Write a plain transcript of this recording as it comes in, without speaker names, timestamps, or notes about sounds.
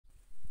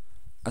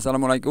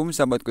Assalamualaikum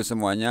sahabatku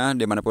semuanya,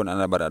 dimanapun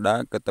Anda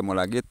berada, ketemu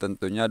lagi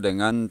tentunya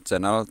dengan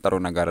channel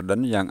Taruna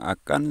Garden yang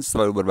akan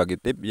selalu berbagi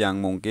tips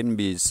yang mungkin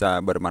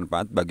bisa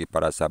bermanfaat bagi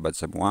para sahabat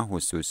semua,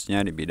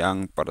 khususnya di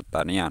bidang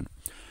pertanian.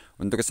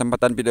 Untuk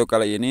kesempatan video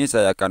kali ini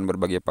saya akan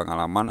berbagi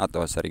pengalaman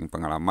atau sharing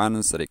pengalaman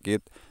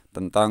sedikit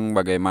tentang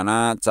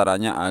bagaimana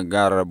caranya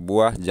agar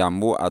buah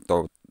jambu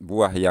atau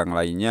buah yang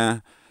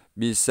lainnya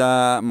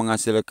bisa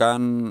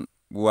menghasilkan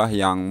buah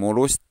yang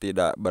mulus,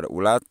 tidak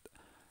berulat,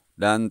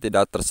 dan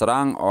tidak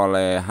terserang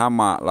oleh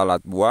hama lalat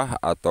buah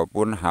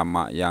ataupun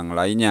hama yang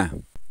lainnya.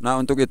 Nah,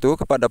 untuk itu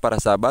kepada para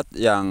sahabat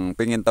yang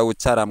ingin tahu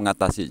cara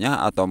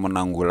mengatasinya atau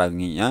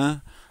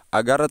menanggulanginya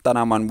agar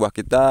tanaman buah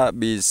kita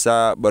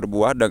bisa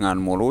berbuah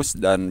dengan mulus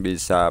dan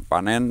bisa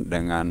panen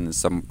dengan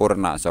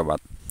sempurna,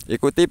 sobat.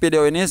 Ikuti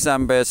video ini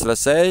sampai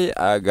selesai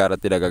agar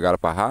tidak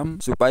gagal paham,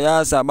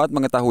 supaya sahabat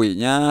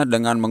mengetahuinya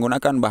dengan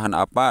menggunakan bahan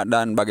apa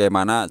dan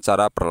bagaimana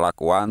cara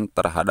perlakuan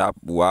terhadap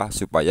buah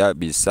supaya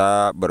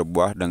bisa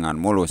berbuah dengan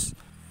mulus.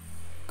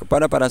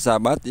 Kepada para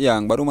sahabat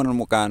yang baru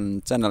menemukan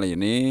channel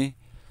ini,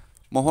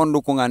 mohon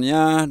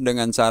dukungannya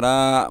dengan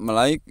cara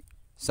like,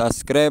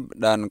 subscribe,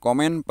 dan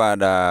komen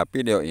pada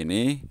video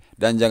ini.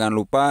 Dan jangan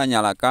lupa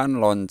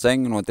nyalakan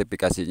lonceng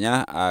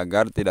notifikasinya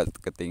agar tidak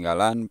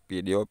ketinggalan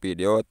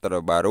video-video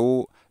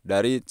terbaru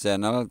dari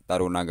channel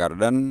Taruna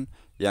Garden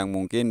yang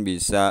mungkin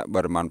bisa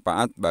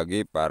bermanfaat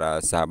bagi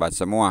para sahabat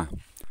semua.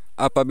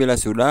 Apabila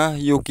sudah,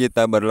 yuk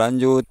kita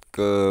berlanjut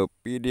ke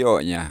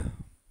videonya.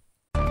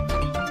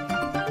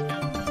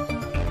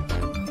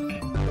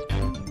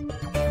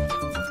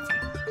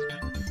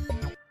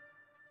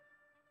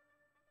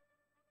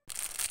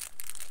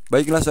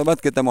 Baiklah sobat,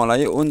 kita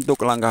mulai.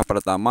 Untuk langkah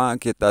pertama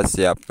kita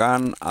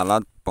siapkan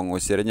alat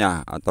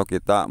pengusirnya atau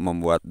kita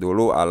membuat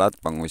dulu alat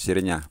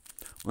pengusirnya.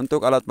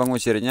 Untuk alat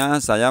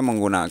pengusirnya saya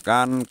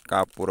menggunakan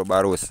kapur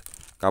barus.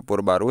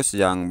 Kapur barus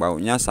yang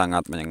baunya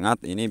sangat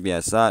menyengat, ini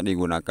biasa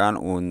digunakan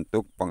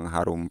untuk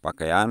pengharum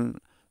pakaian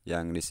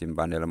yang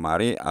disimpan di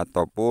lemari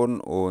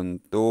ataupun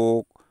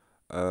untuk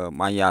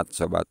mayat,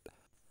 sobat.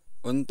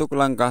 Untuk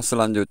langkah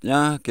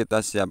selanjutnya kita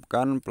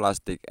siapkan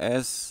plastik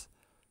es.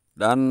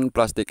 Dan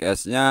plastik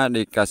esnya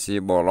dikasih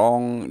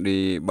bolong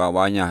di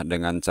bawahnya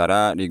dengan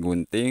cara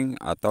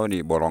digunting atau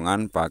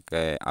dibolongan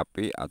pakai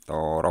api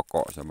atau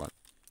rokok, sobat.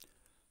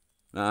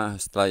 Nah,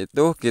 setelah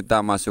itu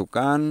kita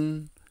masukkan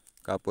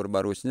kapur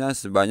barusnya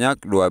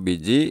sebanyak 2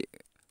 biji,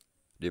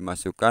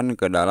 dimasukkan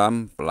ke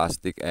dalam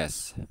plastik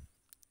es.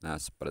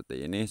 Nah,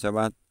 seperti ini,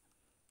 sobat.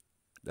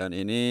 Dan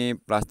ini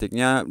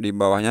plastiknya di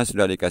bawahnya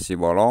sudah dikasih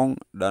bolong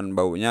dan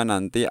baunya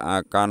nanti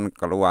akan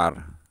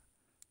keluar.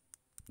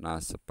 Nah,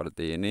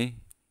 seperti ini.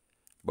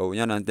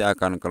 Baunya nanti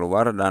akan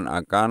keluar dan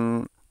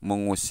akan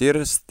mengusir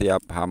setiap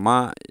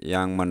hama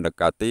yang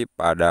mendekati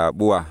pada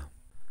buah.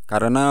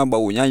 Karena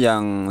baunya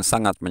yang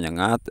sangat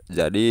menyengat,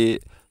 jadi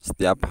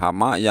setiap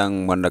hama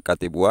yang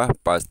mendekati buah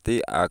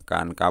pasti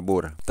akan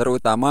kabur.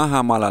 Terutama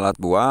hama lalat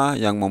buah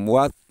yang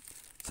membuat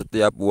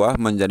setiap buah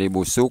menjadi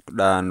busuk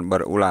dan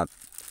berulat.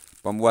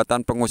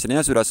 Pembuatan pengusirnya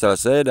sudah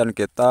selesai dan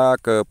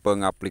kita ke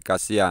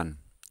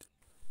pengaplikasian.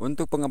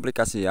 Untuk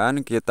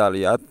pengaplikasian kita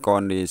lihat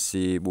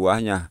kondisi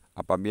buahnya.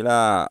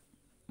 Apabila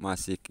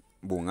masih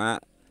bunga,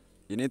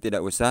 ini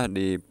tidak usah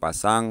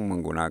dipasang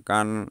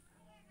menggunakan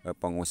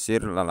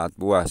pengusir lalat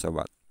buah,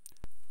 sobat.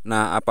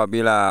 Nah,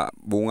 apabila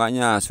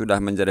bunganya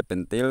sudah menjadi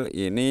pentil,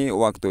 ini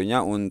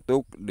waktunya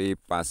untuk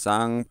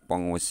dipasang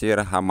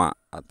pengusir hama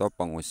atau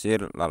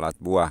pengusir lalat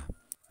buah.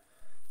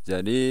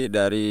 Jadi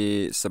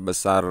dari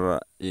sebesar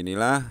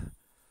inilah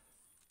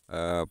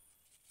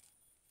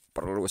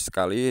perlu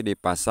sekali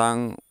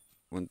dipasang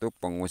untuk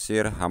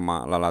pengusir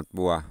hama lalat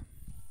buah.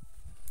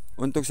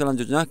 Untuk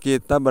selanjutnya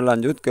kita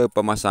berlanjut ke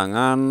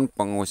pemasangan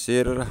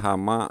pengusir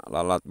hama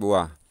lalat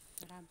buah.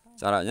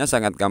 Caranya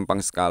sangat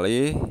gampang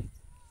sekali.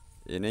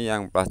 Ini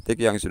yang plastik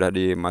yang sudah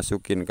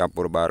dimasukin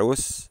kapur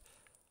barus.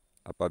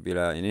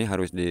 Apabila ini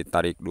harus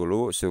ditarik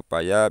dulu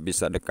supaya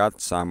bisa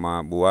dekat sama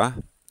buah.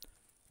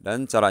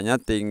 Dan caranya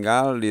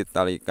tinggal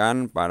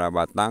ditalikan pada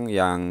batang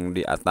yang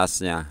di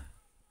atasnya.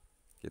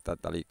 Kita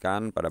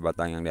talikan pada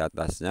batang yang di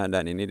atasnya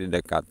dan ini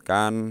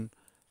didekatkan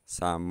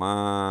sama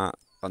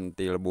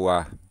pentil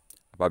buah.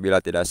 Apabila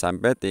tidak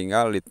sampai,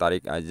 tinggal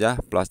ditarik aja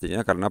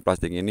plastiknya karena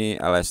plastik ini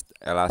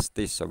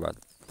elastis, sobat.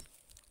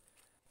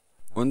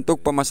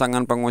 Untuk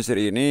pemasangan pengusir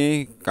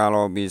ini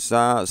kalau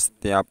bisa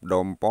setiap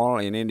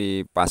dompol ini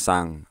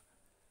dipasang.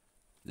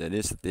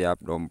 Jadi setiap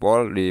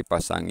dompol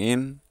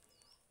dipasangin.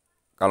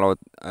 Kalau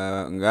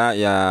enggak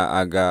ya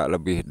agak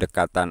lebih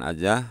dekatan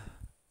aja.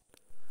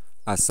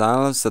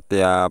 Asal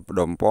setiap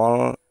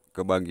dompol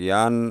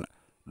kebagian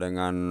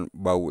dengan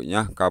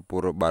baunya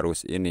kapur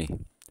barus ini.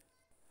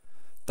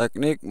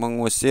 Teknik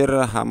mengusir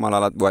hama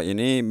lalat buah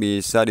ini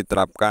bisa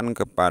diterapkan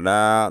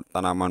kepada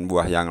tanaman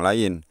buah yang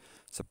lain,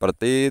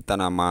 seperti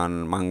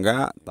tanaman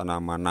mangga,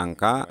 tanaman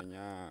nangka,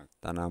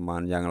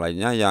 tanaman yang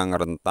lainnya yang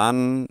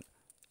rentan,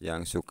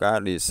 yang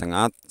suka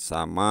disengat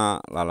sama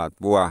lalat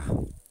buah.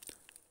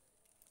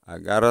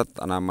 Agar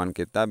tanaman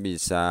kita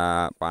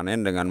bisa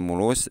panen dengan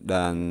mulus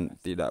dan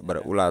tidak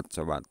berulat,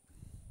 sobat.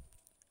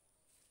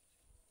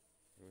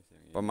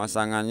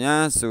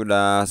 Pemasangannya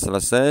sudah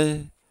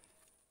selesai.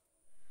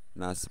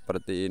 Nah,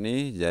 seperti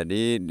ini.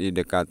 Jadi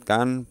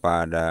didekatkan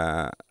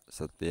pada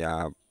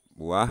setiap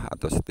buah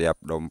atau setiap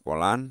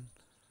dompolan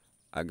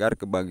agar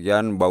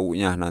kebagian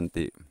baunya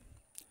nanti.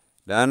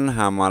 Dan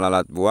hama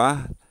lalat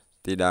buah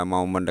tidak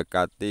mau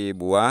mendekati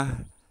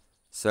buah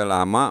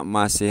selama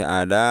masih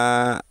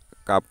ada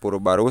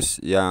kapur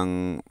barus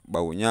yang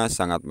baunya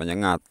sangat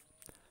menyengat.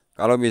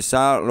 Kalau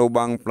bisa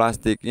lubang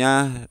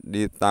plastiknya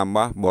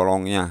ditambah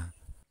bolongnya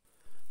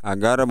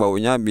agar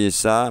baunya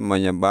bisa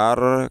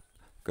menyebar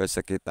ke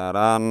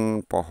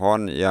sekitaran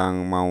pohon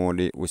yang mau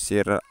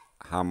diusir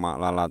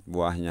hama lalat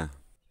buahnya.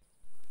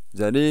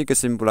 Jadi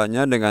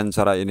kesimpulannya dengan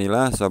cara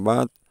inilah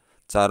sobat,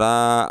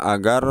 cara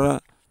agar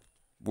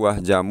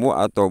buah jamu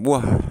atau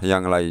buah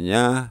yang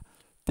lainnya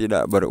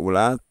tidak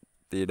berulat,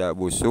 tidak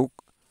busuk,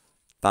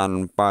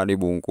 tanpa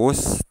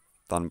dibungkus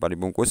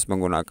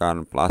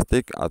menggunakan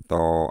plastik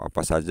atau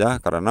apa saja,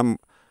 karena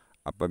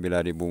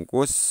apabila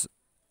dibungkus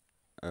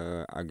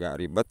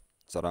agak ribet,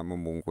 cara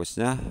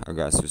membungkusnya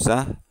agak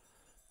susah.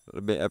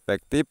 Lebih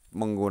efektif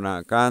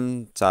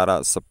menggunakan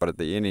cara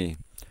seperti ini,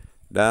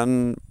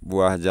 dan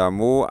buah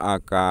jamu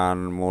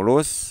akan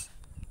mulus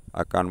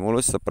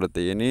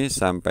seperti ini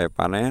sampai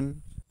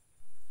panen,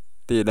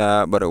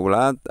 tidak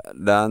berulat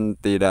dan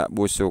tidak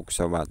busuk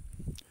sobat.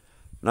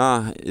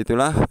 Nah,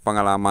 itulah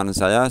pengalaman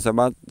saya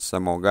sobat.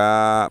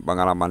 Semoga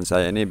pengalaman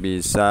saya ini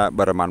bisa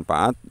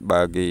bermanfaat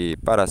bagi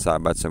para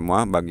sahabat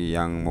semua, bagi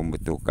yang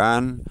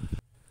membutuhkan,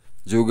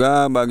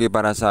 juga bagi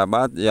para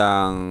sahabat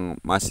yang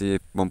masih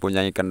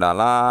mempunyai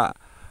kendala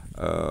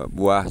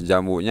buah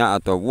jamunya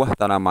atau buah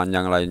tanaman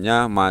yang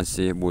lainnya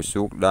masih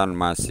busuk dan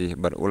masih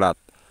berulat.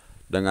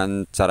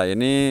 Dengan cara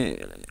ini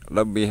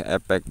lebih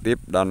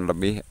efektif dan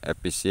lebih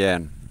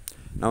efisien.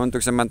 Nah,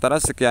 untuk sementara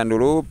sekian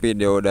dulu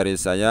video dari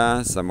saya.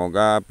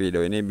 Semoga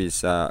video ini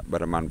bisa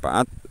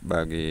bermanfaat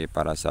bagi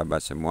para sahabat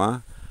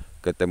semua.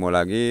 Ketemu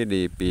lagi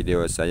di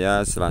video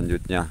saya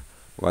selanjutnya.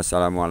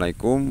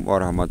 Wassalamualaikum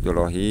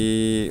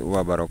warahmatullahi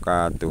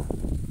wabarakatuh.